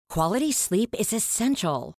Quality sleep is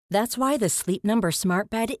essential. That's why the Sleep Number Smart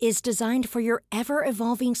Bed is designed for your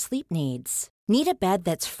ever-evolving sleep needs. Need a bed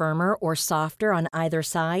that's firmer or softer on either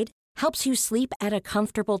side? Helps you sleep at a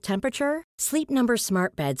comfortable temperature? Sleep Number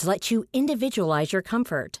Smart Beds let you individualize your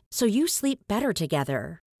comfort, so you sleep better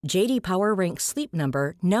together. J.D. Power ranks Sleep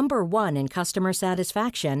Number number 1 in customer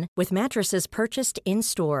satisfaction with mattresses purchased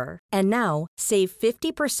in-store. And now, save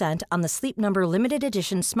 50% on the Sleep Number Limited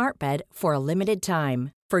Edition Smart Bed for a limited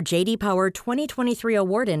time. For J.D. Power 2023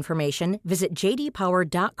 award information, visit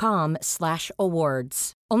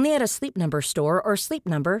jdpower.com/awards. Only at a Sleep Number store or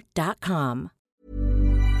sleepnumber.com.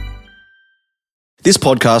 This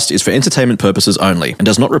podcast is for entertainment purposes only and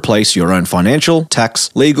does not replace your own financial,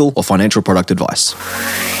 tax, legal, or financial product advice.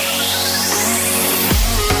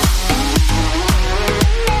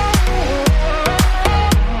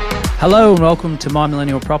 Hello and welcome to My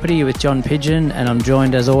Millennial Property with John Pigeon, and I'm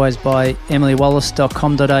joined as always by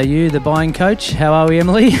emilywallace.com.au, the buying coach. How are we,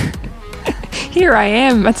 Emily? Here I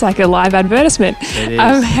am. It's like a live advertisement. It is.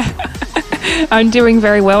 I'm doing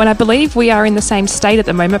very well, and I believe we are in the same state at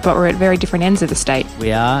the moment, but we're at very different ends of the state.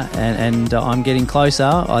 We are, and I'm getting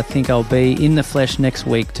closer. I think I'll be in the flesh next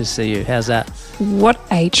week to see you. How's that? What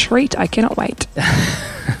a treat. I cannot wait.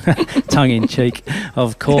 Tongue in cheek,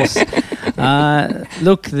 of course.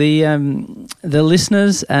 Look, the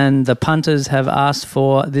listeners and the punters have asked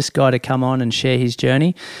for this guy to come on and share his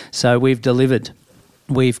journey, so we've delivered.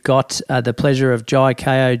 We've got the pleasure of Jai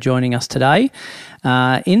Kao joining us today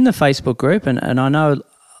in the Facebook group, and I know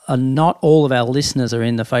not all of our listeners are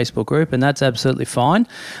in the Facebook group, and that's absolutely fine.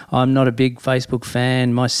 I'm not a big Facebook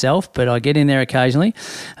fan myself, but I get in there occasionally,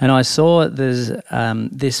 and I saw there's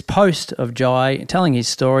this post of Jai telling his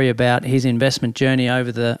story about his investment journey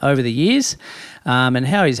over the years, and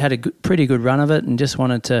how he's had a pretty good run of it, and just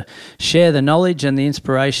wanted to share the knowledge and the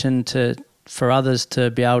inspiration for others to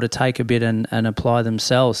be able to take a bit and apply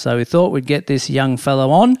themselves. So we thought we'd get this young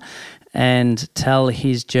fellow on and tell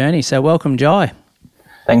his journey. So welcome, Jai.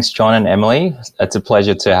 Thanks, John and Emily. It's a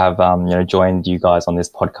pleasure to have joined you guys on this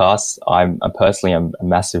podcast. I'm personally a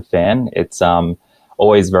massive fan. It's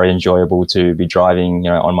always very enjoyable to be driving,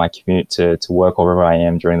 on my commute to work or wherever I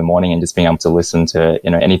am during the morning, and just being able to listen to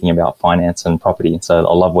anything about finance and property. So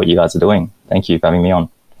I love what you guys are doing. Thank you for having me on.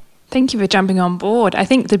 Thank you for jumping on board. I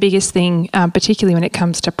think the biggest thing, particularly when it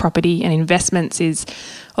comes to property and investments, is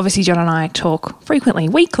obviously John and I talk frequently,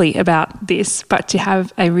 weekly about this, but to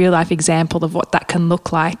have a real life example of what that can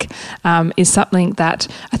look like is something that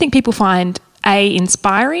I think people find A,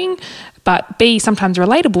 inspiring, but B, sometimes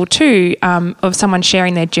relatable too, of someone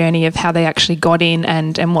sharing their journey of how they actually got in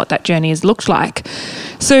and what that journey has looked like.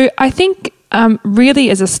 So I think really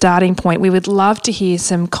as a starting point, we would love to hear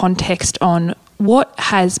some context on what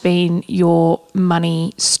has been your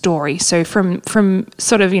money story? So from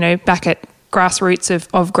sort of, back at grassroots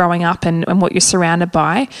of growing up and what you're surrounded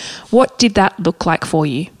by, what did that look like for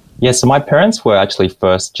you? Yeah, so my parents were actually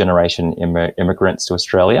first generation immigrants to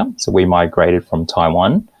Australia. So we migrated from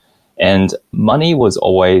Taiwan, and money was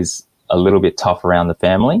always a little bit tough around the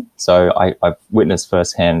family. So I've witnessed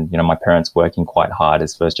firsthand, my parents working quite hard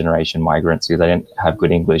as first generation migrants because they didn't have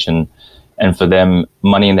good English, and for them,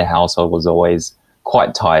 money in the household was always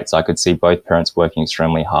quite tight. So I could see both parents working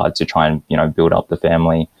extremely hard to try and, build up the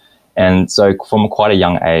family. And so from quite a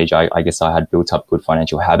young age, I guess I had built up good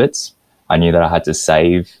financial habits. I knew that I had to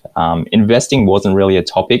save. Investing wasn't really a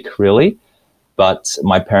topic, really. But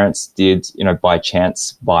my parents did, by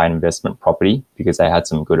chance, buy an investment property because they had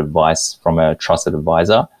some good advice from a trusted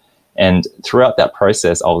advisor. And throughout that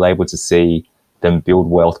process, I was able to see them build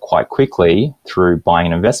wealth quite quickly through buying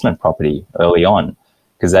an investment property early on,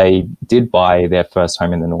 because they did buy their first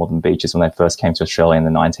home in the Northern Beaches when they first came to Australia in the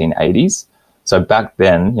 1980s. So back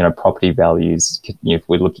then, property values, if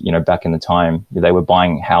we look, back in the time, they were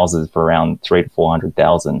buying houses for around 300,000 to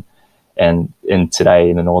 400,000. And today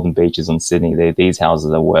in the Northern Beaches in Sydney, these houses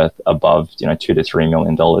are worth above, $2 to $3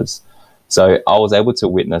 million. So I was able to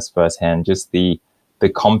witness firsthand just the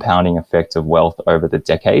compounding effect of wealth over the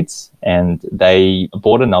decades. And they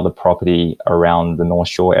bought another property around the North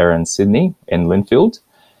Shore area in Sydney, in Lindfield.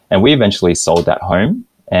 And we eventually sold that home.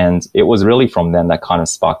 And it was really from then that kind of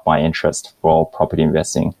sparked my interest for property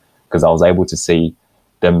investing, because I was able to see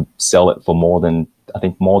them sell it for more than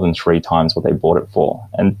 3 times what they bought it for.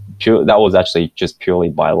 And that was actually just purely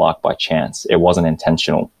by luck, by chance. It wasn't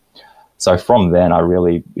intentional. So from then, I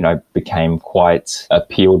really, became quite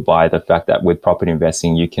appealed by the fact that with property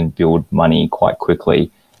investing, you can build money quite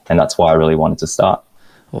quickly. And that's why I really wanted to start.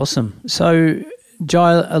 Awesome. So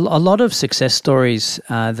Joe, a lot of success stories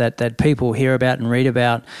that people hear about and read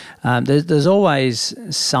about, there's always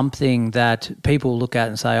something that people look at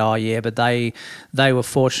and say, oh, yeah, but they were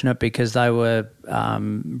fortunate because they were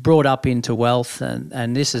brought up into wealth,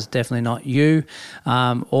 and this is definitely not you,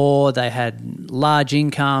 or they had large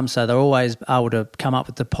income, so they're always able to come up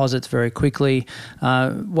with deposits very quickly.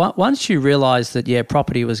 Once you realised that, yeah,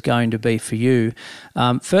 property was going to be for you,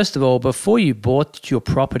 first of all, before you bought your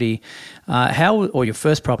property, or your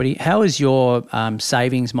first property, how is your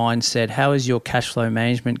savings mindset? How is your cash flow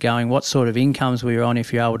management going? What sort of incomes were you on,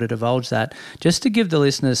 if you're able to divulge that? Just to give the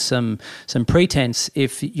listeners some pretense,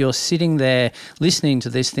 if you're sitting there listening to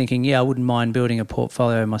this thinking, yeah, I wouldn't mind building a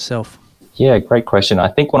portfolio myself. Yeah, great question. I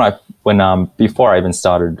think when before I even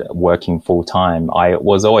started working full time, I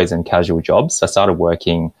was always in casual jobs. I started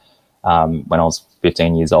working when I was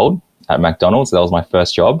 15 years old at McDonald's. That was my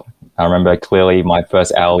first job. I remember clearly my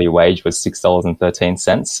first hourly wage was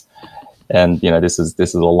 $6.13. And, this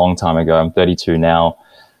is a long time ago. I'm 32 now.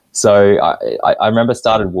 So I remember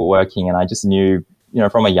started working, and I just knew,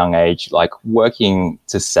 from a young age, like, working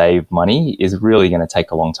to save money is really going to take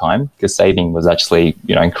a long time, because saving was actually,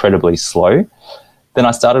 incredibly slow. Then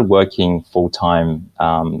I started working full time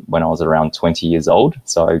when I was around 20 years old.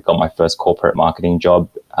 So I got my first corporate marketing job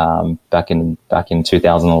back in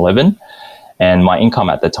 2011. And my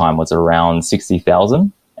income at the time was around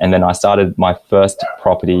 $60,000. And then I started my first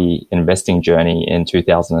property investing journey in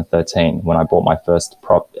 2013 when I bought my first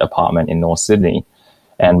apartment in North Sydney.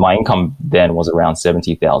 And my income then was around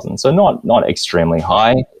 $70,000. So not extremely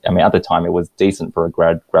high. I mean, at the time, it was decent for a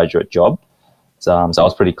graduate job. So I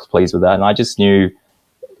was pretty pleased with that. And I just knew,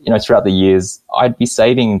 throughout the years, I'd be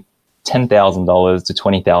saving $10,000 to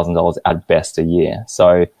 $20,000 at best a year.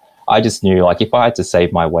 So I just knew, like, if I had to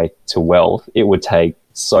save my way to wealth, it would take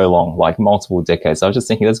so long, like multiple decades. I was just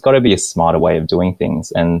thinking there's got to be a smarter way of doing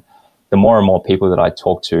things. And the more and more people that I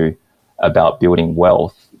talked to about building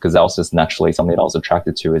wealth, because that was just naturally something that I was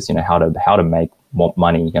attracted to, is, how to make more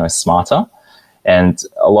money, smarter. And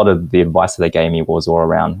a lot of the advice that they gave me was all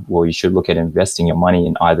around, well, you should look at investing your money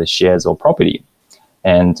in either shares or property.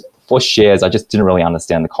 And for shares, I just didn't really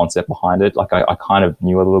understand the concept behind it. Like, I kind of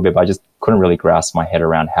knew a little bit, but I just couldn't really grasp my head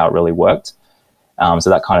around how it really worked. So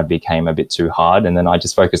that kind of became a bit too hard. And then I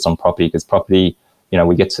just focused on property, because property,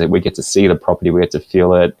 we get to see the property, we get to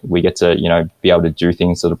feel it, we get to, be able to do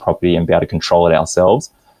things to the property and be able to control it ourselves.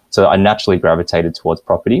 So I naturally gravitated towards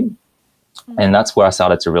property. And that's where I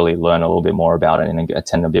started to really learn a little bit more about it and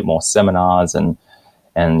attend a bit more seminars and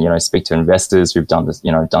speak to investors who've done this,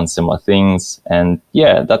 done similar things. And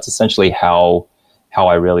yeah, that's essentially how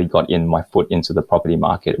I really got my foot into the property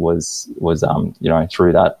market was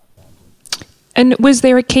through that. And was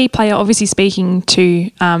there a key player, obviously speaking to,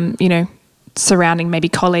 surrounding maybe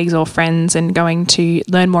colleagues or friends and going to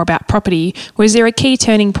learn more about property, was there a key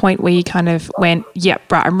turning point where you kind of went, yep,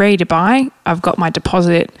 right, I'm ready to buy, I've got my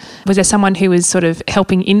deposit? Was there someone who was sort of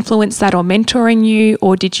helping influence that or mentoring you,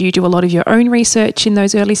 or did you do a lot of your own research in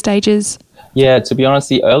those early stages? Yeah, to be honest,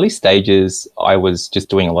 the early stages, I was just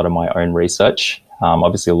doing a lot of my own research.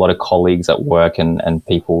 Obviously, a lot of colleagues at work and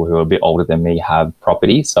people who are a bit older than me have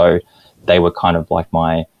property, so they were kind of like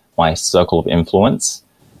my circle of influence.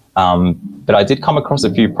 But I did come across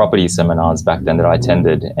a few property seminars back then that I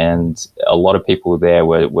attended, and a lot of people there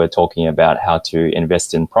were talking about how to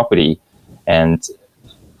invest in property. And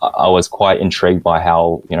I was quite intrigued by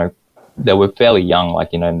how, they were fairly young,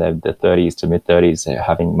 like, in the 30s to mid 30s,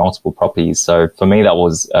 having multiple properties. So for me, that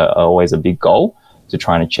was always a big goal to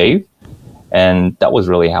try and achieve. And that was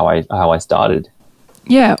really how I started.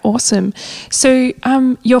 Yeah, awesome. So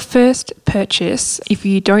your first purchase, if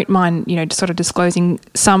you don't mind, sort of disclosing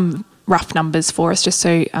some rough numbers for us, just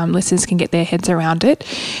so listeners can get their heads around it.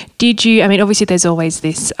 Did you, obviously there's always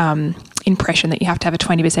this impression that you have to have a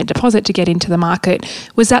 20% deposit to get into the market.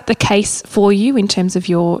 Was that the case for you in terms of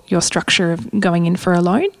your structure of going in for a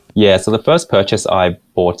loan? Yeah, so the first purchase I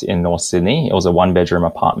bought in North Sydney, it was a 1-bedroom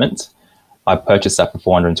apartment. I purchased that for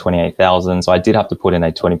 $428,000. So I did have to put in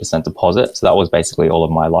a 20% deposit. So that was basically all of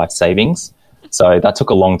my life savings. So that took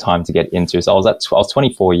a long time to get into. So I was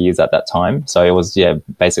 24 years at that time. So it was,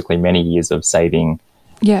 basically many years of saving.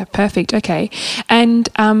 Yeah, perfect. Okay. And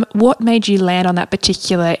what made you land on that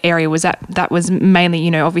particular area? Was that was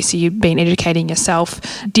mainly, obviously you've been educating yourself.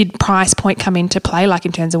 Did price point come into play, like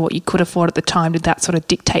in terms of what you could afford at the time? Did that sort of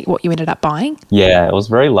dictate what you ended up buying? Yeah, it was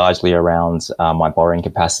very largely around my borrowing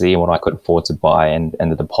capacity and what I could afford to buy and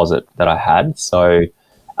the deposit that I had. So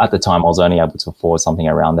at the time, I was only able to afford something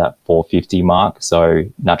around that $450 mark. So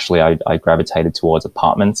naturally, I gravitated towards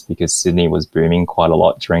apartments because Sydney was booming quite a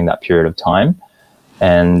lot during that period of time.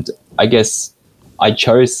 And I guess I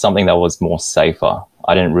chose something that was more safer.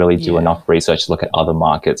 I didn't really do enough research to look at other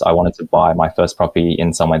markets. I wanted to buy my first property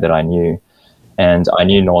in somewhere that I knew. And I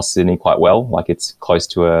knew North Sydney quite well. Like, it's close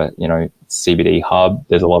to a, CBD hub.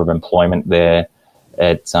 There's a lot of employment there.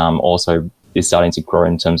 It also is starting to grow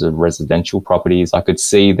in terms of residential properties. I could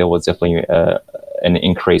see there was definitely an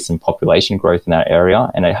increase in population growth in that area,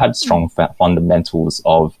 and it had strong fundamentals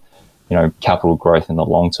of, capital growth in the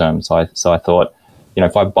long term. So I thought,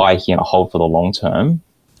 if I buy here and hold for the long term,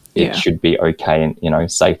 it should be okay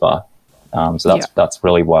and, safer. So that's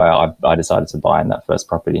really why I decided to buy in that first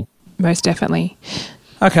property. Most definitely.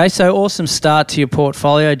 Okay, so awesome start to your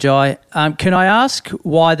portfolio, Jai. Can I ask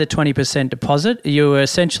why the 20% deposit? You were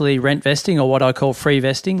essentially rent vesting, or what I call free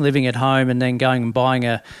vesting, living at home and then going and buying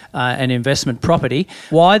an investment property.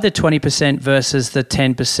 Why the 20% versus the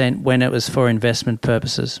 10% when it was for investment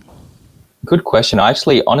purposes? Good question.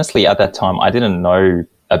 Honestly, at that time, I didn't know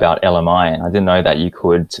about LMI, and I didn't know that you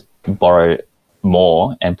could borrow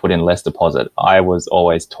more and put in less deposit. I was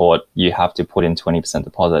always taught you have to put in 20%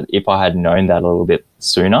 deposit. If I had known that a little bit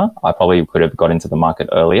sooner, I probably could have got into the market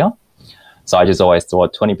earlier. So I just always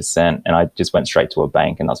thought 20%, and I just went straight to a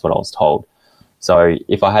bank, and that's what I was told. So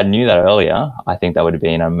if I had knew that earlier, I think that would have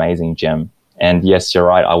been an amazing gem. And yes, you're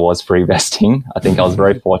right, I was free vesting. I think I was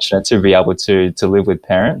very fortunate to be able to live with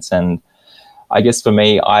parents. And I guess for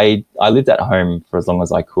me, I lived at home for as long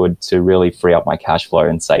as I could to really free up my cash flow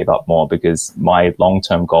and save up more, because my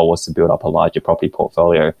long-term goal was to build up a larger property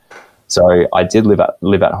portfolio. So I did live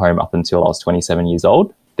at home up until I was 27 years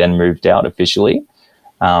old, then moved out officially.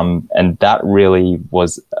 And that really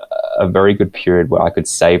was a very good period where I could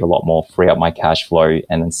save a lot more, free up my cash flow,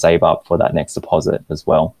 and then save up for that next deposit as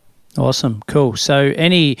well. Awesome. Cool. So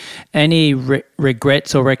any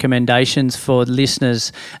regrets or recommendations for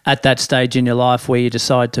listeners at that stage in your life where you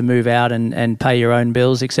decide to move out and pay your own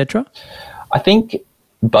bills, etc.? I think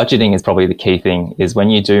budgeting is probably the key thing. Is when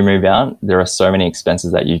you do move out, there are so many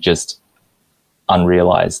expenses that you just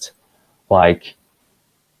unrealized. Like,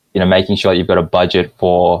 making sure that you've got a budget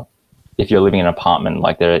for, if you're living in an apartment,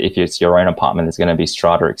 if it's your own apartment, there's going to be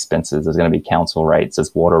strata expenses, there's going to be council rates,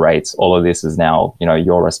 there's water rates. All of this is now,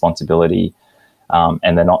 your responsibility,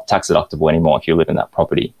 and they're not tax deductible anymore if you live in that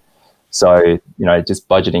property. So, just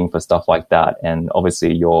budgeting for stuff like that. And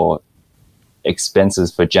obviously your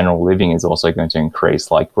expenses for general living is also going to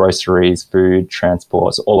increase, like groceries, food,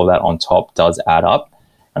 transports, all of that on top does add up.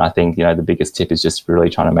 And I think, the biggest tip is just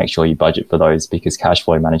really trying to make sure you budget for those, because cash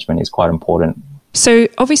flow management is quite important. So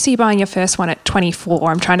obviously buying your first one at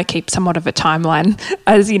 24, I'm trying to keep somewhat of a timeline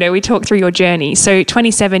as, we talk through your journey. So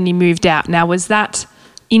 27, you moved out. Now, was that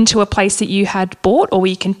into a place that you had bought, or were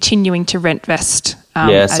you continuing to rent vest?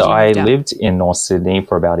 So I lived in North Sydney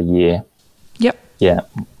for about a year. Yep. Yeah,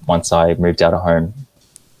 once I moved out of home.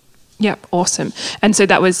 Yep, awesome. And so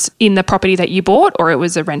that was in the property that you bought, or it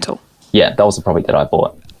was a rental? Yeah, that was the property that I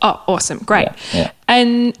bought. Oh, awesome. Great. Yeah.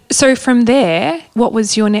 And so from there, what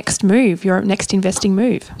was your next move, your next investing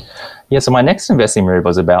move? Yeah, so my next investing move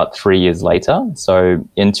was about 3 years later. So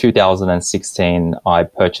in 2016, I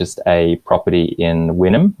purchased a property in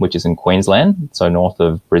Wynnum, which is in Queensland, so north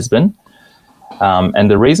of Brisbane. And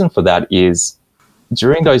the reason for that is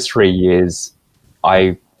during those 3 years,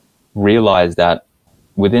 I realized that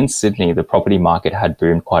within Sydney, the property market had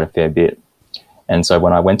boomed quite a fair bit. And so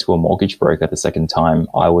when I went to a mortgage broker the second time,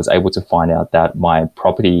 I was able to find out that my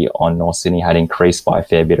property on North Sydney had increased by a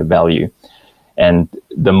fair bit of value. And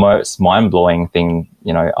the most mind-blowing thing,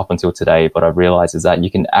 up until today, but I've realized is that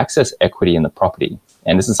you can access equity in the property.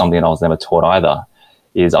 And this is something that I was never taught either,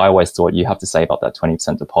 is I always thought you have to save up that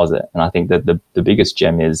 20% deposit. And I think that the biggest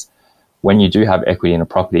gem is when you do have equity in a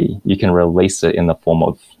property, you can release it in the form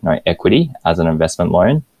of equity as an investment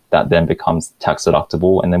loan. That then becomes tax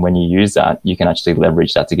deductible. And then when you use that, you can actually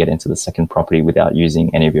leverage that to get into the second property without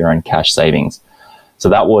using any of your own cash savings. So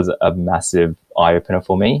that was a massive eye-opener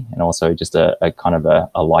for me, and also just a kind of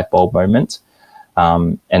a light bulb moment.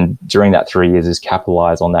 And during that 3 years, just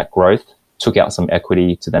capitalized on that growth, took out some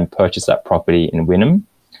equity to then purchase that property in Wynnum.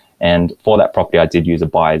 And for that property, I did use a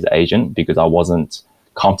buyer's agent because I wasn't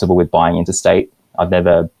comfortable with buying interstate. I've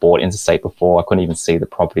never bought interstate before. I couldn't even see the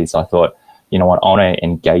property. So I thought, I want to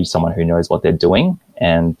engage someone who knows what they're doing,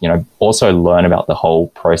 and, also learn about the whole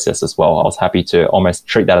process as well. I was happy to almost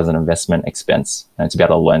treat that as an investment expense and to be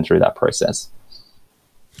able to learn through that process.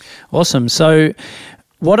 Awesome. So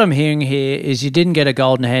what I'm hearing here is you didn't get a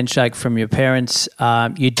golden handshake from your parents.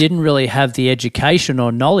 You didn't really have the education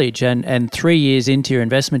or knowledge, and 3 years into your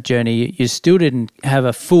investment journey, you still didn't have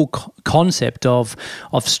a full concept of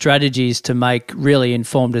strategies to make really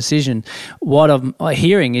informed decision. What I'm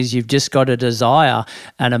hearing is you've just got a desire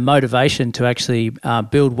and a motivation to actually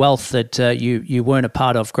build wealth that you weren't a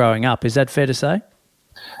part of growing up. Is that fair to say?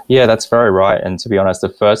 Yeah, that's very right. And to be honest, the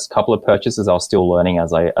first couple of purchases, I was still learning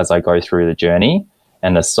as I go through the journey.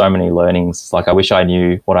 And there's so many learnings. Like, I wish I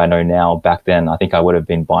knew what I know now back then. I think I would have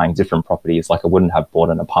been buying different properties. Like, I wouldn't have bought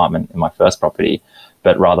an apartment in my first property,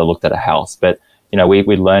 but rather looked at a house. But,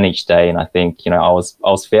 we learn each day. And I think, I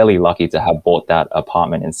was fairly lucky to have bought that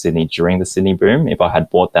apartment in Sydney during the Sydney boom. If I had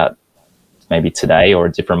bought that maybe today or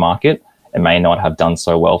a different market, it may not have done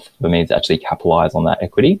so well for me to actually capitalize on that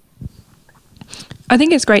equity. I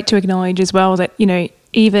think it's great to acknowledge as well that,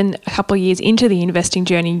 even a couple of years into the investing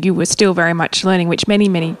journey, you were still very much learning, which many,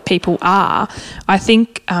 many people are. I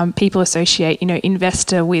think people associate,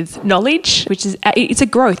 investor with knowledge, which is, it's a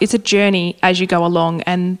growth, it's a journey as you go along.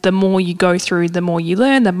 And the more you go through, the more you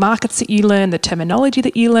learn, the markets that you learn, the terminology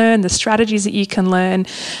that you learn, the strategies that you can learn.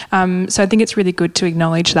 So I think it's really good to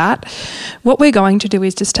acknowledge that. What we're going to do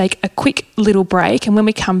is just take a quick little break. And when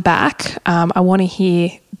we come back, I want to hear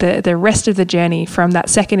the rest of the journey from that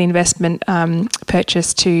second investment purchase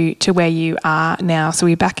to where you are now. So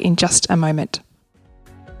we're back in just a moment.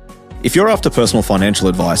 If you're after personal financial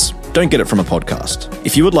advice, don't get it from a podcast.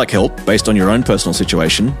 If you would like help based on your own personal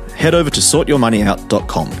situation, head over to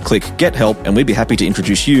sortyourmoneyout.com, click Get Help, and we'd be happy to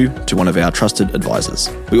introduce you to one of our trusted advisors.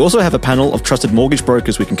 We also have a panel of trusted mortgage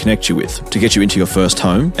brokers we can connect you with to get you into your first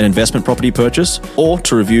home, an investment property purchase, or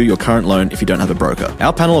to review your current loan if you don't have a broker.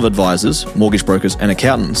 Our panel of advisors, mortgage brokers, and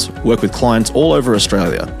accountants work with clients all over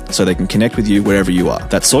Australia so they can connect with you wherever you are.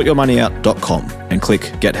 That's sortyourmoneyout.com and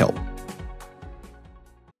click Get Help.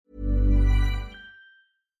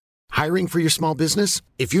 Hiring for your small business?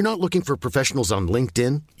 If you're not looking for professionals on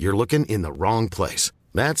LinkedIn, you're looking in the wrong place.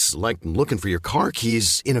 That's like looking for your car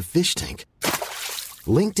keys in a fish tank.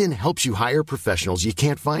 LinkedIn helps you hire professionals you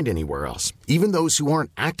can't find anywhere else, even those who aren't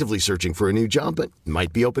actively searching for a new job but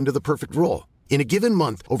might be open to the perfect role. In a given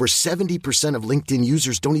month, over 70% of LinkedIn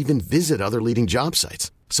users don't even visit other leading job sites.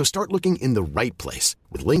 So start looking in the right place.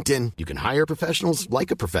 With LinkedIn, you can hire professionals like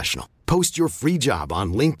a professional. Post your free job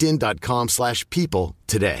on linkedin.com/people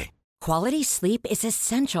today. Quality sleep is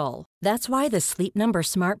essential. That's why the Sleep Number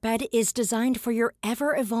Smart Bed is designed for your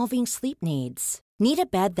ever-evolving sleep needs. Need a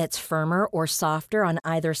bed that's firmer or softer on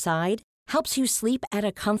either side? Helps you sleep at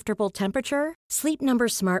a comfortable temperature? Sleep Number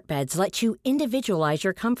Smart Beds let you individualize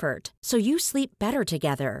your comfort, so you sleep better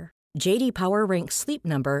together. J.D. Power ranks Sleep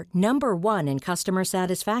Number number 1 in customer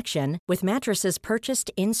satisfaction with mattresses purchased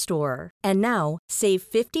in-store. And now, save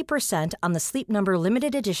 50% on the Sleep Number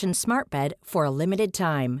Limited Edition Smart Bed for a limited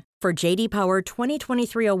time. For J.D. Power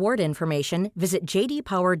 2023 award information, visit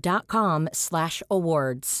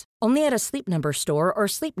jdpower.com/awards. Only at a Sleep Number store or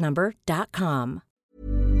sleepnumber.com.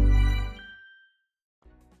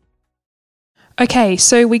 Okay,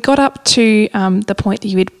 so we got up to the point that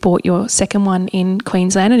you had bought your second one in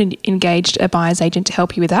Queensland and engaged a buyer's agent to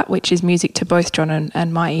help you with that, which is music to both John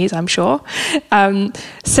and my ears, I'm sure.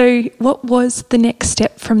 So what was the next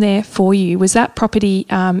step from there for you? Was that property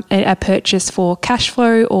a purchase for cash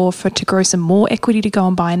flow or to grow some more equity to go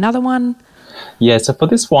and buy another one? Yeah, so for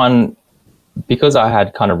this one, because I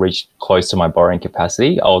had kind of reached close to my borrowing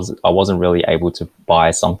capacity, I wasn't really able to buy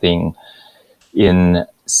something in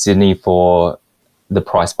Sydney for the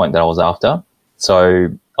price point that I was after. So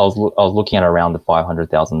I was looking at around the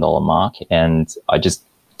 $500,000 mark, and I just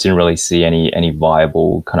didn't really see any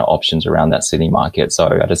viable kind of options around that Sydney market. So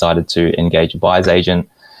I decided to engage a buyer's agent.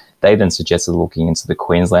 They then suggested looking into the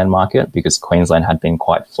Queensland market because Queensland had been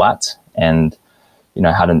quite flat and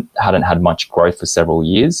hadn't had much growth for several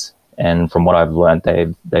years. And from what I've learned,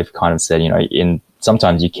 they've kind of said,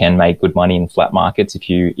 sometimes you can make good money in flat markets if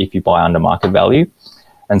you buy under market value.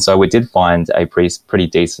 And so we did find a pretty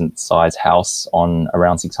decent sized house on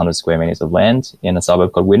around 600 square meters of land in a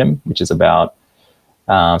suburb called Wynnum, which is about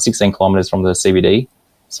 16 kilometers from the CBD,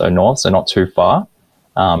 so north, so not too far,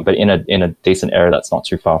 but in a decent area that's not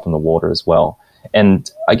too far from the water as well. And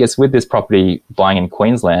I guess with this property buying in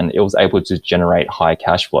Queensland, it was able to generate high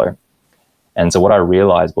cash flow. And so what I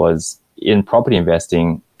realized was in property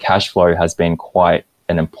investing, cash flow has been quite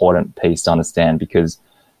an important piece to understand, because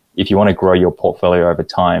if you want to grow your portfolio over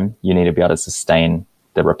time, you need to be able to sustain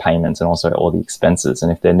the repayments and also all the expenses.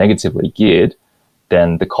 And if they're negatively geared,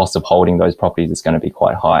 then the cost of holding those properties is going to be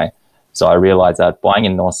quite high. So I realized that buying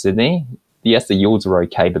in North Sydney, yes, the yields were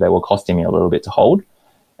okay, but they were costing me a little bit to hold.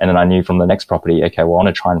 And then I knew from the next property, okay, well, I want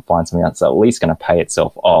to try and find something that's at least going to pay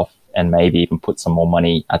itself off and maybe even put some more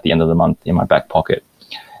money at the end of the month in my back pocket.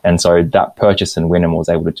 And so that purchase in Wynnum was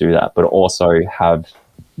able to do that, but also have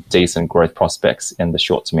decent growth prospects in the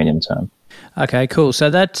short to medium term. Okay, cool. So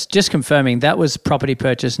that's just confirming that was property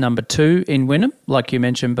purchase number 2 in Wynnum, like you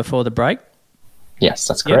mentioned before the break? Yes,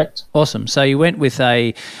 that's correct. Yep. Awesome. So you went with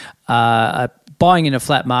a buying in a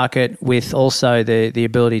flat market with also the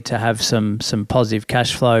ability to have some positive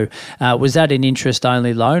cash flow. Was that an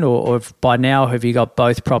interest-only loan, or by now have you got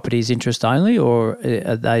both properties interest-only, or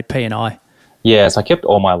are they P&I? Yes, I kept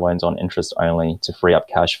all my loans on interest only to free up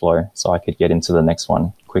cash flow so I could get into the next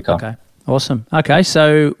one quicker. Okay, awesome. Okay,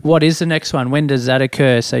 so what is the next one? When does that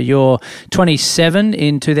occur? So you're 27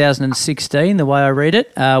 in 2016, the way I read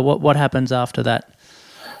it. What happens after that?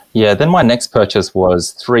 Yeah, then my next purchase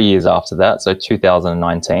was 3 years after that, so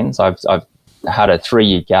 2019. So I've had a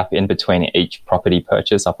 3-year gap in between each property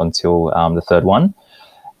purchase up until the third one.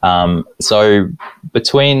 So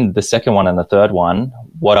between the second one and the third one,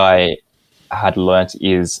 what I had learnt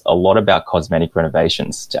is a lot about cosmetic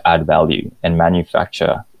renovations to add value and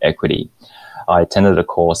manufacture equity. I attended a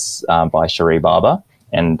course by Cherie Barber,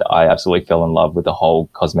 and I absolutely fell in love with the whole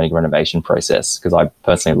cosmetic renovation process because I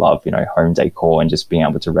personally love, home decor and just being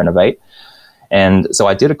able to renovate. And so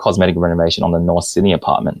I did a cosmetic renovation on the North Sydney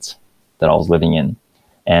apartment that I was living in.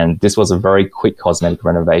 And this was a very quick cosmetic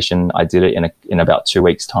renovation. I did it in about 2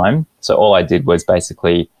 weeks' time. So all I did was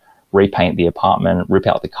basically repaint the apartment, rip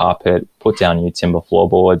out the carpet, put down new timber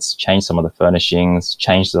floorboards, change some of the furnishings,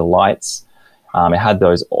 change the lights. It had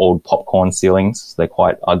those old popcorn ceilings. So they're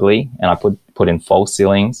quite ugly. And I put in false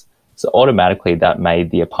ceilings. So automatically that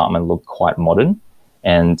made the apartment look quite modern.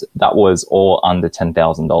 And that was all under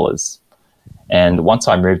 $10,000. And once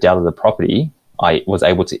I moved out of the property, I was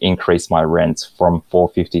able to increase my rent from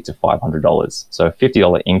 $450 to $500. So a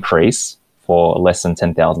 $50 increase for less than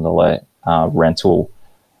 $10,000 rental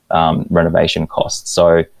renovation costs.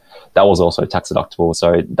 So that was also tax deductible.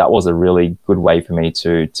 So that was a really good way for me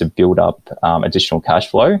to build up additional cash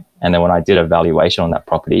flow. And then when I did a valuation on that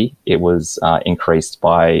property, it was increased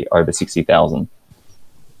by over $60,000.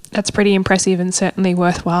 That's pretty impressive and certainly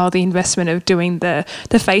worthwhile, the investment of doing the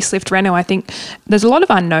facelift reno. I think there's a lot of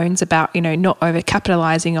unknowns about, not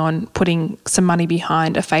overcapitalizing on putting some money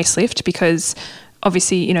behind a facelift because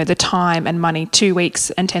obviously, the time and money, 2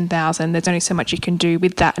 weeks and 10,000, there's only so much you can do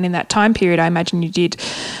with that. And in that time period, I imagine you did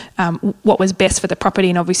what was best for the property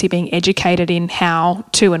and obviously being educated in how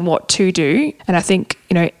to and what to do. And I think,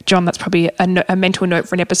 John, that's probably a mental note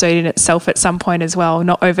for an episode in itself at some point as well,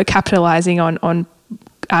 not overcapitalizing on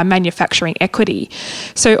manufacturing equity.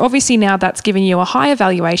 So obviously now that's given you a higher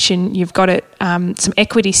valuation. You've got some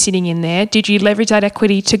equity sitting in there. Did you leverage that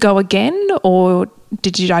equity to go again, or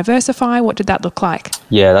did you diversify? What did that look like?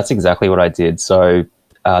 Yeah, that's exactly what I did. So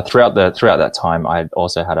throughout that time, I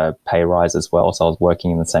also had a pay rise as well. So I was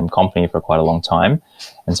working in the same company for quite a long time.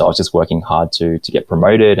 And so I was just working hard to get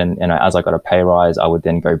promoted. And as I got a pay rise, I would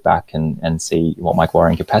then go back and see what my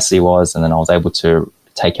borrowing capacity was. And then I was able to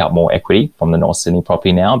take out more equity from the North Sydney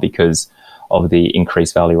property now because of the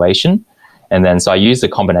increased valuation. And then so I used a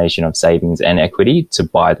combination of savings and equity to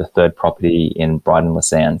buy the third property in Brighton Le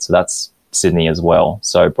Sands. So that's Sydney as well.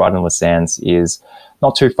 So Brighton Le Sands is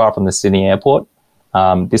not too far from the Sydney airport.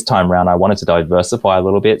 This time around, I wanted to diversify a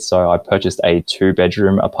little bit. So I purchased a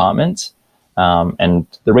 2-bedroom apartment. And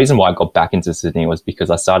the reason why I got back into Sydney was because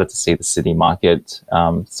I started to see the Sydney market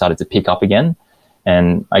started to pick up again.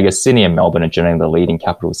 And I guess Sydney and Melbourne are generally the leading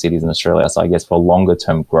capital cities in Australia. So I guess for longer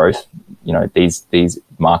term growth, these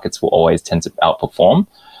markets will always tend to outperform.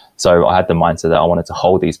 So I had the mindset that I wanted to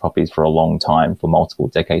hold these properties for a long time, for multiple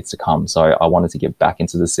decades to come. So I wanted to get back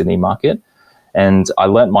into the Sydney market. And I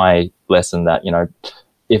learnt my lesson that,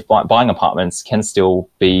 if buying apartments can still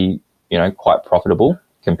be, quite profitable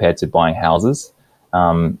compared to buying houses.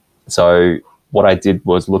 So what I did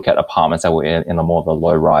was look at apartments that were in a more of a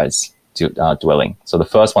low rise dwelling. So the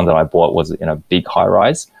first one that I bought was in a big high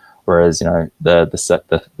rise, whereas the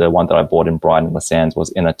one that I bought in Brighton Le Sands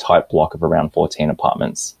was in a tight block of around 14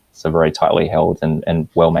 apartments. So very tightly held and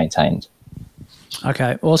well maintained.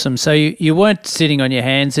 Okay, awesome. So you weren't sitting on your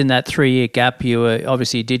hands in that 3-year gap. You were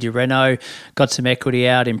obviously did your reno, got some equity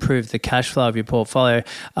out, improved the cash flow of your portfolio.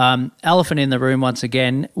 Elephant in the room once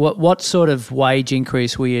again. What sort of wage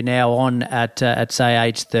increase were you now on at say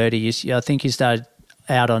age 30? I think you started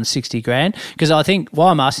out on 60 grand? Because I think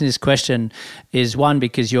why I'm asking this question is, one,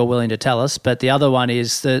 because you're willing to tell us, but the other one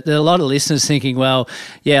is that there are a lot of listeners thinking, well,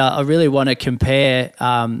 yeah, I really want to compare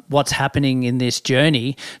what's happening in this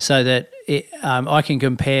journey so that I can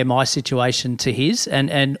compare my situation to his.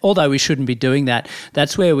 And although we shouldn't be doing that,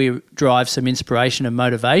 that's where we drive some inspiration and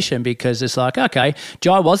motivation, because it's like, okay,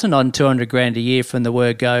 Jai wasn't on 200 grand a year from the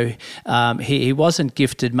word go. He wasn't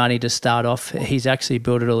gifted money to start off. He's actually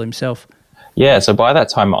built it all himself. Yeah, so by that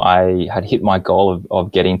time I had hit my goal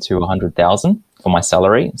of getting to 100,000 for my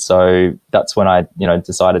salary. So that's when I,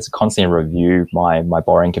 decided to constantly review my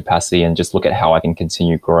borrowing capacity and just look at how I can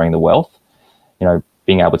continue growing the wealth.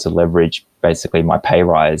 Being able to leverage basically my pay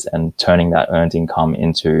rise and turning that earned income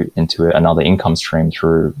into another income stream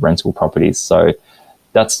through rental properties. So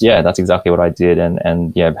that's exactly what I did.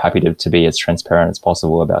 And happy to be as transparent as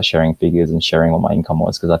possible about sharing figures and sharing what my income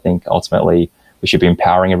was, because I think ultimately we should be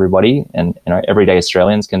empowering everybody, and everyday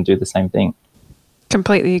Australians can do the same thing.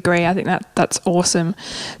 Completely agree. I think that's awesome.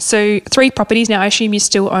 So 3 properties now. I assume you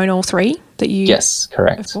still own all 3 that you... Yes,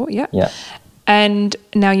 correct. Before, yeah. Yeah. And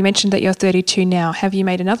now you mentioned that you're 32 now. Have you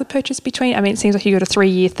made another purchase between? I mean, it seems like you got a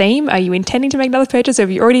 3-year theme. Are you intending to make another purchase? Have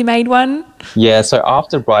you already made one? Yeah. So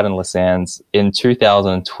after Brighton Les Sands in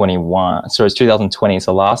 2020,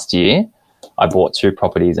 so last year, I bought 2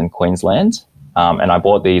 properties in Queensland, and I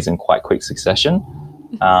bought these in quite quick succession.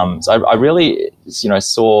 So I really,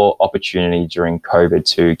 saw opportunity during COVID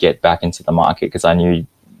to get back into the market, because I knew,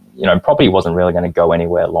 property wasn't really going to go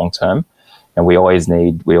anywhere long term. And we always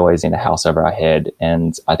need a house over our head.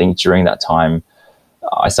 And I think during that time,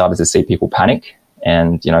 I started to see people panic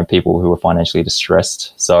and, people who were financially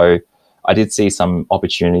distressed. So I did see some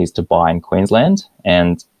opportunities to buy in Queensland.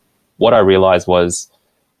 And what I realized was,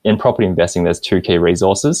 in property investing, there's 2 key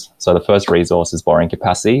resources. So the first resource is borrowing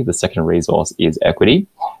capacity. The second resource is equity.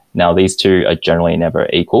 Now, these 2 are generally never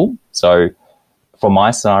equal. So for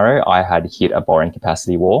my scenario, I had hit a borrowing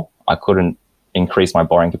capacity wall. I couldn't increase my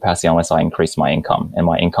borrowing capacity unless I increased my income, and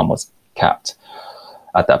my income was capped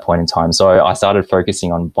at that point in time. So I started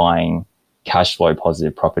focusing on buying cash flow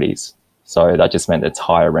positive properties. So that just meant it's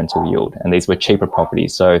higher rental yield, and these were cheaper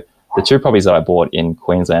properties. So the 2 properties that I bought in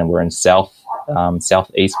Queensland were in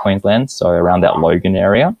southeast Queensland, so around that Logan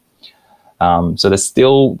area. So there's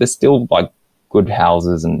still like good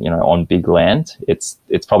houses and on big land. It's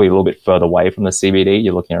probably a little bit further away from the CBD.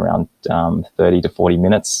 You're looking around 30 to 40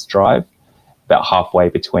 minutes drive, about halfway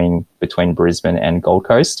between Brisbane and Gold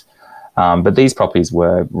Coast. But these properties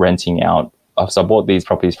were renting out. So I bought these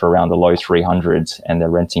properties for around the low 300s, and they're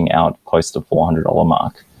renting out close to the $400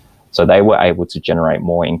 mark. So they were able to generate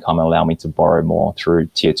more income and allow me to borrow more through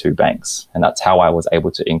tier 2 banks. And that's how I was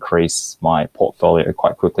able to increase my portfolio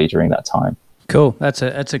quite quickly during that time. Cool. That's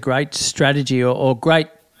a great strategy or great,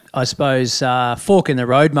 I suppose, fork in the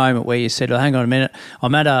road moment where you said, oh, hang on a minute,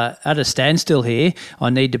 I'm at a standstill here. I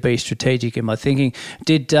need to be strategic in my thinking.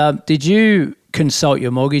 Did you consult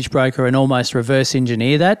your mortgage broker and almost reverse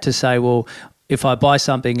engineer that to say, well, if I buy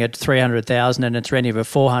something at 300,000 and it's renting for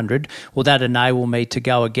 400, will that enable me to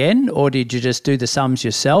go again? Or did you just do the sums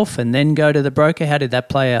yourself and then go to the broker? How did that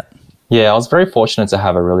play out? Yeah, I was very fortunate to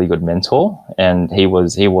have a really good mentor, and he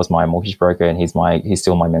was my mortgage broker, and he's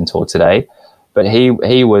still my mentor today. But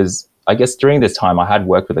he was, I guess during this time, I had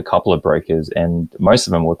worked with a couple of brokers, and most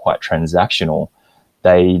of them were quite transactional.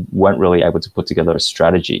 They weren't really able to put together a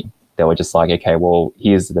strategy. They were just like, okay, well,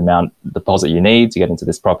 here's the amount deposit you need to get into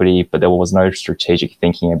this property, but there was no strategic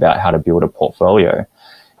thinking about how to build a portfolio.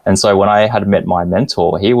 And so when I had met my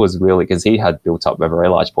mentor, he was really, because he had built up a very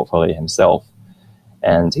large portfolio himself,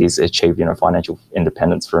 and he's achieved, financial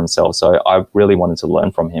independence for himself. So I really wanted to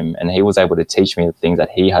learn from him, and he was able to teach me the things that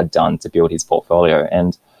he had done to build his portfolio.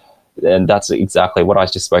 And that's exactly what I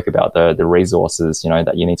just spoke about, the resources,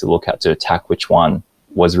 that you need to look at to attack which one,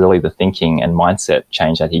 was really the thinking and mindset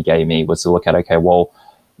change that he gave me, was to look at, okay, well,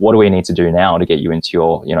 what do we need to do now to get you into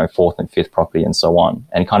your, 4th and 5th property and so on?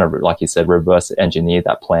 And kind of, like you said, reverse engineer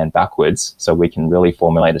that plan backwards so we can really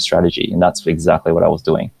formulate a strategy. And that's exactly what I was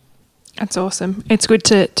doing. That's awesome. It's good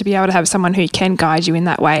to be able to have someone who can guide you in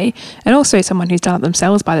that way, and also someone who's done it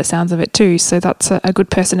themselves by the sounds of it too. So that's a good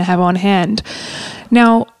person to have on hand.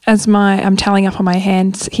 Now, as I'm tallying up on my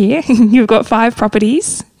hands here, you've got 5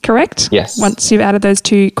 properties, correct? Yes. Once you've added those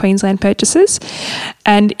 2 Queensland purchases.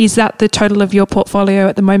 And is that the total of your portfolio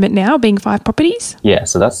at the moment now, being 5 properties? Yeah,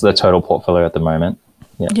 so that's the total portfolio at the moment.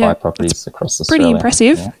 Yeah, 5 properties across Australia. Pretty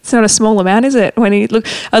impressive. Yeah. It's not a small amount, is it? When you look,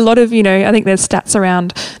 a lot of, I think there's stats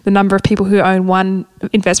around the number of people who own 1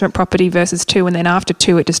 investment property versus 2, and then after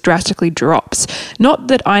 2 it just drastically drops. Not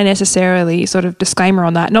that I necessarily, sort of disclaimer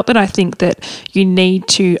on that, not that I think that you need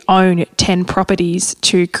to own 10 properties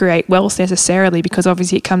to create wealth necessarily, because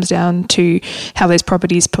obviously it comes down to how those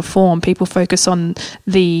properties perform. People focus on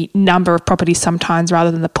the number of properties sometimes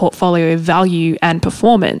rather than the portfolio value and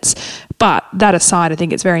performance. But that aside, I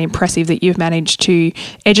think it's very impressive that you've managed to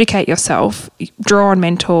educate yourself, draw on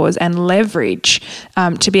mentors and leverage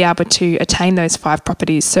to be able to attain those 5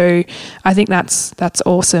 properties. So I think that's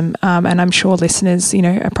awesome. And I'm sure listeners,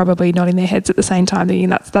 are probably nodding their heads at the same time thinking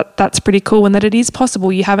that's pretty cool, and that it is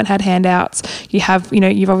possible. You haven't had handouts. You have,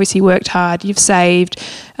 you've obviously worked hard, you've saved,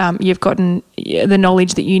 you've gotten the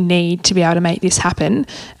knowledge that you need to be able to make this happen.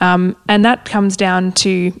 And that comes down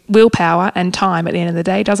to willpower and time at the end of the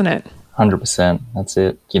day, doesn't it? 100%. That's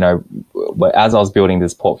it. As I was building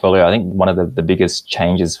this portfolio, I think one of the biggest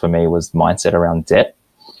changes for me was mindset around debt.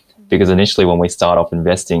 Because initially when we start off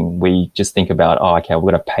investing, we just think about, we're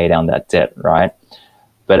going to pay down that debt, right?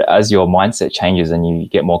 But as your mindset changes and you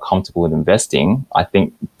get more comfortable with investing, I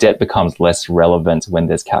think debt becomes less relevant when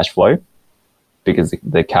there's cash flow, because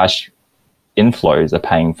the cash inflows are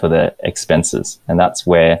paying for the expenses. And that's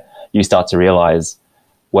where you start to realize,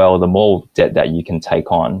 well, the more debt that you can take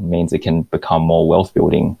on means it can become more wealth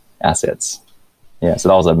building assets. Yeah, so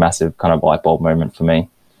that was a massive kind of light bulb moment for me.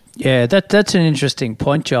 Yeah, that's an interesting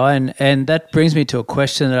point, Joe, and that brings me to a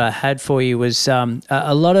question that I had for you. Was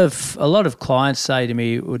a lot of clients say to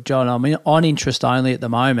me, well, John, I'm on interest only at the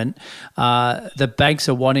moment. The banks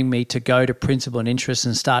are wanting me to go to principal and interest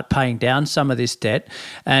and start paying down some of this debt.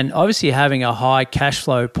 And obviously having a high cash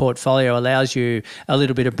flow portfolio allows you a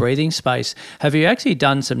little bit of breathing space. Have you actually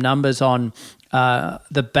done some numbers on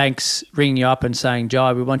the banks ringing you up and saying,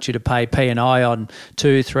 Joe, we want you to pay P&I on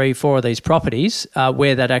 2, 3, 4 of these properties,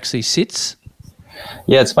 where that actually sits?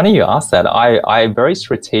 Yeah, it's funny you asked that. I very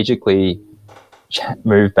strategically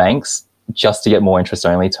move banks just to get more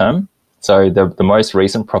interest-only term. So the most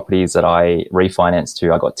recent properties that I refinanced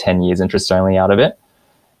to, I got 10 years interest-only out of it.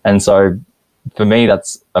 And so for me,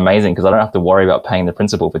 that's amazing because I don't have to worry about paying the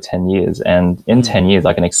principal for 10 years. And in 10 years,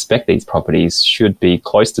 I can expect these properties should be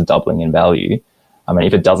close to doubling in value. I mean,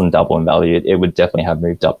 if it doesn't double in value, it would definitely have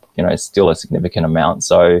moved up, still a significant amount.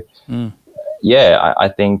 So,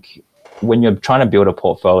 I think when you're trying to build a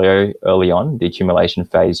portfolio early on, the accumulation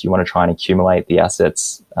phase, you want to try and accumulate the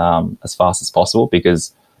assets as fast as possible,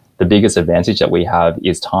 because the biggest advantage that we have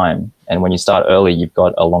is time. And when you start early, you've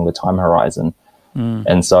got a longer time horizon.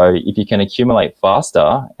 And so if you can accumulate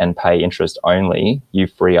faster and pay interest only, you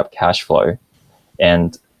free up cash flow.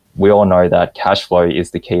 And we all know that cash flow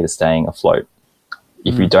is the key to staying afloat.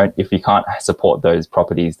 If you can't support those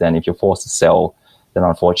properties, then if you're forced to sell, then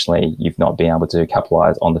unfortunately you've not been able to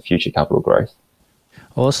capitalize on the future capital growth.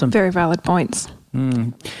 Awesome. Very valid points.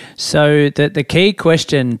 So the key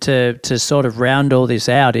question to sort of round all this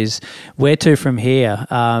out is where to from here?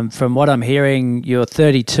 From what I'm hearing, you're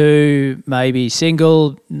 32, maybe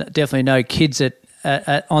single, definitely no kids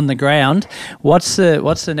on the ground. What's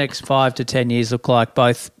the next 5 to 10 years look like,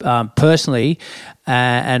 both personally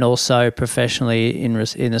and also professionally in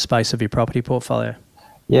the space of your property portfolio?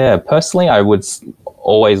 Yeah, personally, I would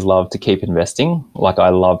always love to keep investing. Like, I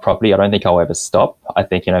love property. I don't think I'll ever stop. I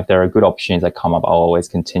think, if there are good opportunities that come up, I'll always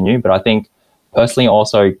continue. But I think personally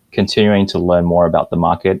also continuing to learn more about the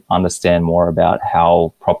market, understand more about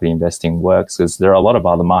how property investing works, because there are a lot of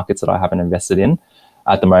other markets that I haven't invested in.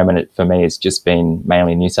 At the moment, for me, it's just been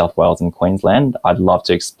mainly New South Wales and Queensland. I'd love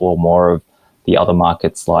to explore more of the other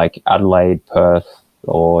markets like Adelaide, Perth,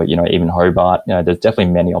 or even Hobart. There's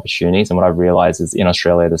definitely many opportunities. And what I've realized is in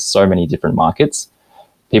Australia, there's so many different markets.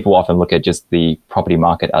 People often look at just the property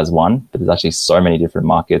market as one, but there's actually so many different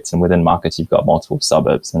markets. And within markets, you've got multiple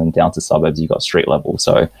suburbs, and then down to suburbs, you've got street level.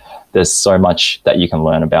 So there's so much that you can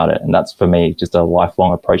learn about it. And that's, for me, just a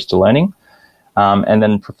lifelong approach to learning. And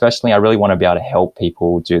then professionally, I really want to be able to help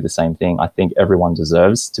people do the same thing. I think everyone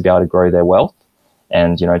deserves to be able to grow their wealth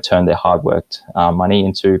and, turn their hard worked money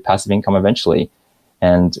into passive income eventually.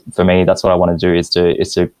 And for me, that's what I want to do is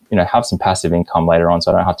to have some passive income later on,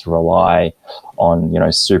 so I don't have to rely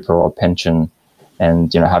on, super or pension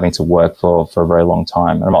and, having to work for a very long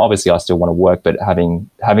time. And obviously I still want to work, but having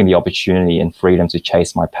the opportunity and freedom to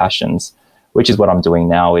chase my passions, which is what I'm doing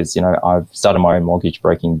now, is, I've started my own mortgage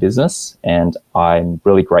broking business, and I'm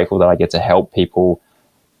really grateful that I get to help people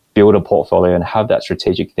build a portfolio and have that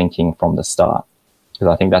strategic thinking from the start. Because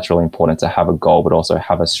I think that's really important, to have a goal, but also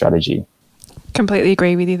have a strategy. Completely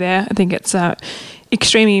agree with you there. I think it's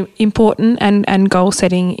extremely important and goal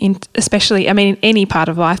setting, especially, in any part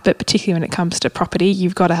of life, but particularly when it comes to property,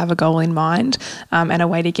 you've got to have a goal in mind and a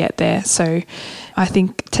way to get there. So I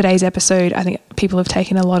think today's episode, people have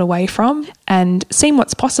taken a lot away from and seen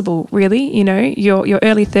what's possible, really. Your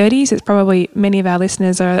early 30s, it's probably many of our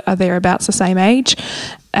listeners are thereabouts the same age,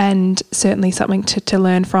 and certainly something to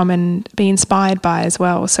learn from and be inspired by as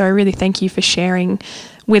well. So I really thank you for sharing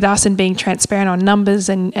with us and being transparent on numbers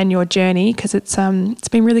and your journey, because it's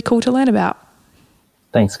been really cool to learn about.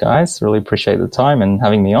 Thanks, guys. Really appreciate the time and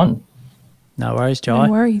having me on. No worries, Jai.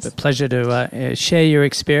 No worries. A pleasure to share your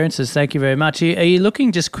experiences. Thank you very much. Are you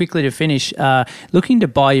looking, just quickly to finish, looking to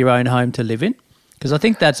buy your own home to live in? Because I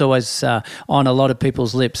think that's always on a lot of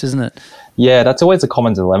people's lips, isn't it? Yeah, that's always a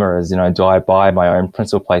common dilemma is, do I buy my own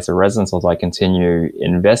principal place of residence or do I continue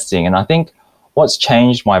investing? And I think what's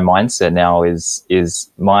changed my mindset now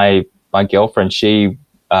is my girlfriend, she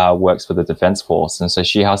works for the Defence Force, and so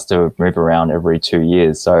she has to move around every 2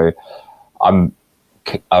 years. So I've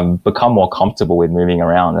become more comfortable with moving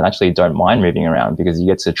around and actually don't mind moving around because you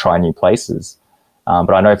get to try new places.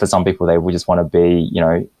 But I know for some people, they would just want to be,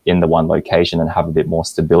 in the one location and have a bit more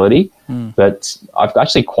stability. But I've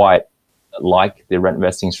actually quite like the rent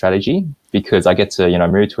investing strategy because I get to,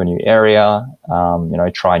 move to a new area,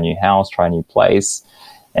 try a new house, try a new place,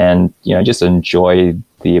 and, just enjoy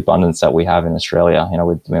the abundance that we have in Australia,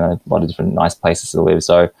 with a lot of different nice places to live.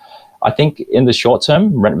 So I think in the short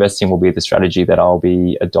term, rent investing will be the strategy that I'll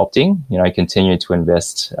be adopting, continue to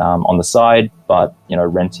invest on the side, but,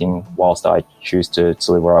 renting whilst I choose to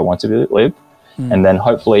live where I want to live. And then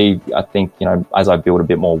hopefully, I think, as I build a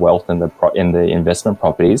bit more wealth in the investment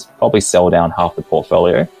properties, probably sell down half the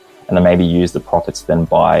portfolio and then maybe use the profits to then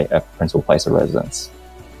buy a principal place of residence.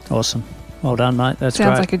 Awesome. Well done, mate. That's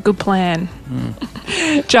Sounds great. like a good plan.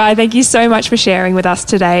 Jai, thank you so much for sharing with us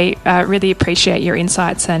today. Really appreciate your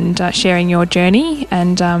insights and sharing your journey.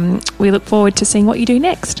 And we look forward to seeing what you do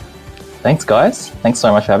next. Thanks, guys. Thanks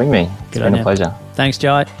so much for having me. It's been a pleasure. Thanks,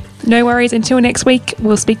 Jai. No worries. Until next week,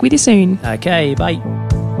 we'll speak with you soon. Okay, bye.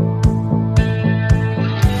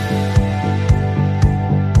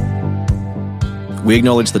 We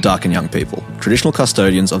acknowledge the Darkin Young people, traditional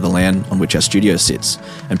custodians of the land on which our studio sits,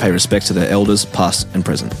 and pay respect to their elders, past and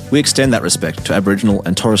present. We extend that respect to Aboriginal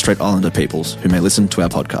and Torres Strait Islander peoples who may listen to our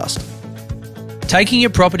podcast. Taking your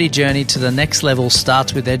property journey to the next level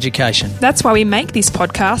starts with education. That's why we make this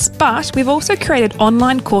podcast, but we've also created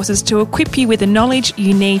online courses to equip you with the knowledge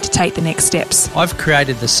you need to take the next steps. I've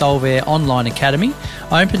created the Solvair Online Academy,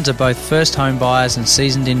 open to both first home buyers and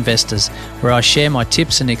seasoned investors, where I share my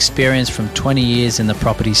tips and experience from 20 years in the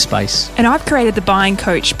property space. And I've created the Buying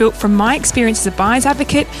Coach, built from my experience as a buyer's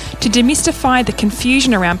advocate to demystify the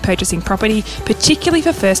confusion around purchasing property, particularly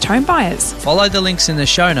for first home buyers. Follow the links in the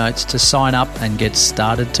show notes to sign up and get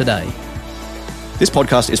started today. This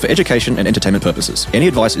podcast is for education and entertainment purposes. Any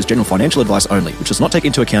advice is general financial advice only, which does not take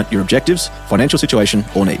into account your objectives, financial situation,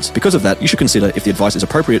 or needs. Because of that, you should consider if the advice is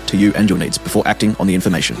appropriate to you and your needs before acting on the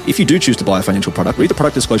information. If you do choose to buy a financial product, read the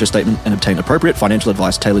product disclosure statement and obtain appropriate financial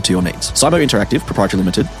advice tailored to your needs. Cymo Interactive Proprietary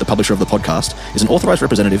Limited, the publisher of the podcast, is an authorised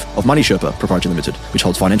representative of Money Sherpa Proprietary Limited, which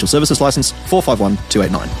holds financial services license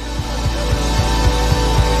 451289.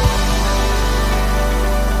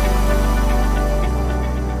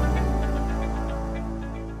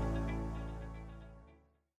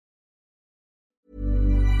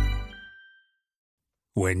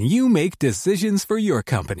 When you make decisions for your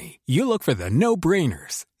company, you look for the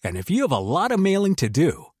no-brainers. And if you have a lot of mailing to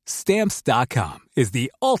do, Stamps.com is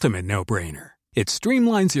the ultimate no-brainer. It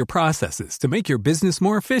streamlines your processes to make your business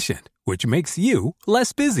more efficient, which makes you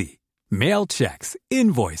less busy. Mail checks,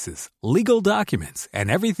 invoices, legal documents,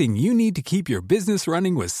 and everything you need to keep your business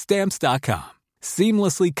running with Stamps.com.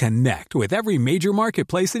 Seamlessly connect with every major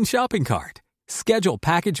marketplace and shopping cart. Schedule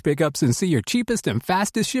package pickups and see your cheapest and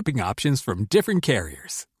fastest shipping options from different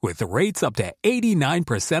carriers, with rates up to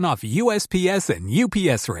 89% off USPS and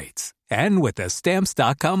UPS rates. And with the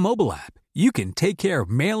Stamps.com mobile app, you can take care of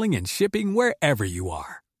mailing and shipping wherever you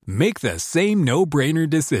are. Make the same no-brainer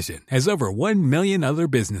decision as over 1 million other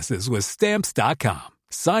businesses with Stamps.com.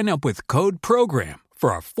 Sign up with code PROGRAM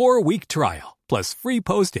for a 4-week trial, plus free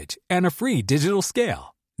postage and a free digital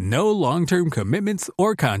scale. No long-term commitments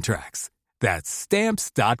or contracts. That's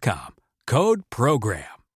Stamps.com. Code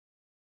PROGRAM.